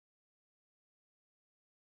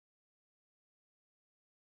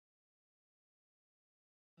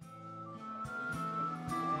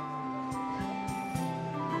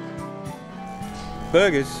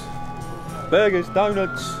burgers,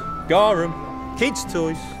 donuts, garum, kids'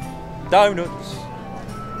 toys, donuts,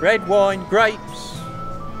 red wine, grapes,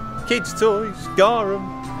 kids' toys, garum.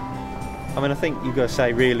 I mean, I think you've got to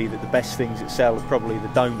say really that the best things that sell are probably the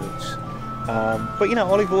donuts. But you know,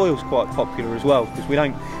 olive oil's quite popular as well, because we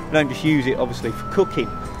don't just use it obviously for cooking.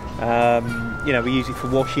 You know, we use it for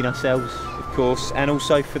washing ourselves, of course, and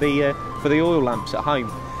also for the oil lamps at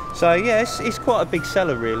home. So yeah, it's quite a big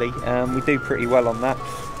seller really. We do pretty well on that,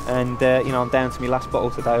 and you know, I'm down to my last bottle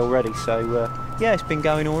today already. So yeah, it's been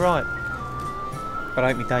going all right. But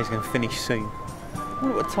I hope my day's going to finish soon. I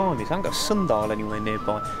wonder what time it is. I haven't got a sundial anywhere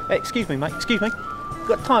nearby. Hey, excuse me, mate. Excuse me.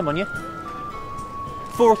 Got time on you?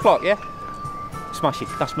 4 o'clock, yeah? Smash it.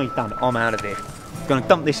 That's me done. I'm out of here. Going to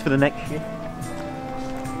dump this for the next year.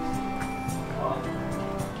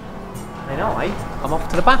 And I'm off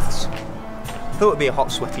to the baths. Thought it'd be a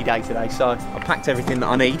hot, sweaty day today, so I packed everything that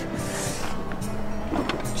I need.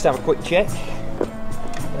 Just have a quick check.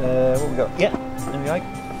 What we got? Yeah, there we go.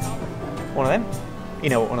 One of them. You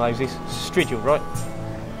know what one of those is? Strigil, right?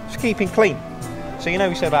 Just keeping clean. So you know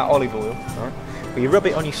we said about olive oil, right? Well, you rub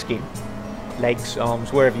it on your skin, legs,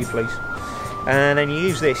 arms, wherever you please, and then you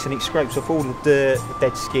use this, and it scrapes off all the dirt, the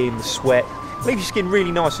dead skin, the sweat. Leaves your skin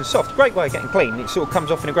really nice and soft. Great way of getting clean. It sort of comes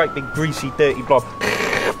off in a great big greasy, dirty blob.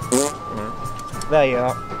 There you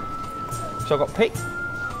are. So I've got pick.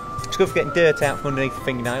 It's good for getting dirt out from underneath the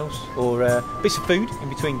fingernails, or bits of food in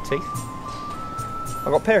between the teeth. I've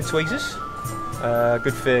got a pair of tweezers.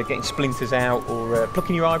 Good for getting splinters out, or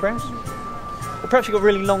plucking your eyebrows. Or perhaps you've got a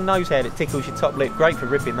really long nose hair that tickles your top lip. Great for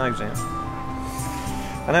ripping those out.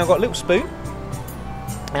 And then I've got a little spoon.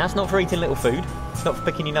 Now that's not for eating little food. It's not for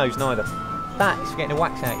picking your nose neither. That is for getting the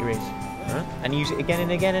wax out your ears. Right? And use it again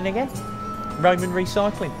and again and again. Roman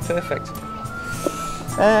recycling. Perfect.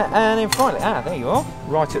 And then finally, there you are.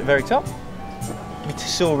 Right at the very top. My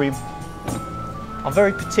Tesorium. I'm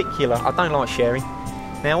very particular. I don't like sharing.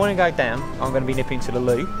 Now when I go down, I'm going to be nipping to the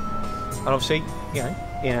loo, and obviously, you know,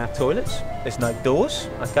 in our toilets, there's no doors,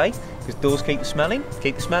 okay, because doors keep the smell in,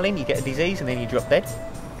 you get a disease and then you drop dead,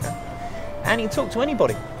 okay? And you can talk to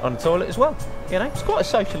anybody on the toilet as well, you know, it's quite a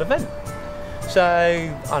social event. So,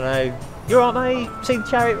 I don't know, you alright mate, see the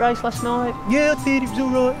chariot race last night? Yeah, I did, it was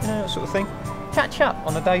alright, you know, that sort of thing. Catch up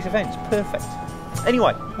on the day's events, perfect.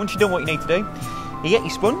 Anyway, once you've done what you need to do, you get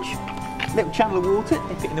your sponge, little channel of water,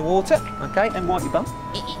 dip it in the water, okay, and wipe your bum.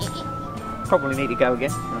 Probably need to go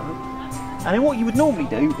again. And then what you would normally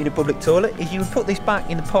do in a public toilet is you would put this back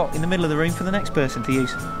in the pot in the middle of the room for the next person to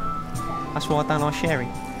use. That's why I don't like sharing.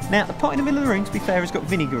 Now, the pot in the middle of the room, to be fair, has got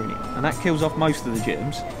vinegar in it, and that kills off most of the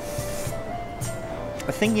germs.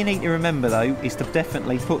 The thing you need to remember, though, is to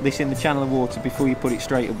definitely put this in the channel of water before you put it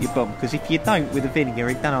straight up your bum, because if you don't with the vinegar,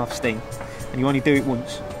 it don't have steam, and you only do it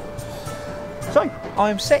once. So, I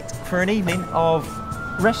am set for an evening of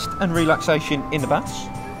rest and relaxation in the baths,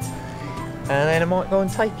 and then I might go and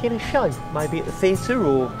take in a show, maybe at the theatre,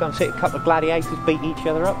 or go and see a couple of gladiators beat each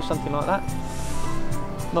other up, or something like that.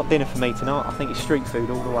 Not dinner for me tonight, I think it's street food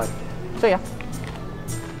all the way. See ya.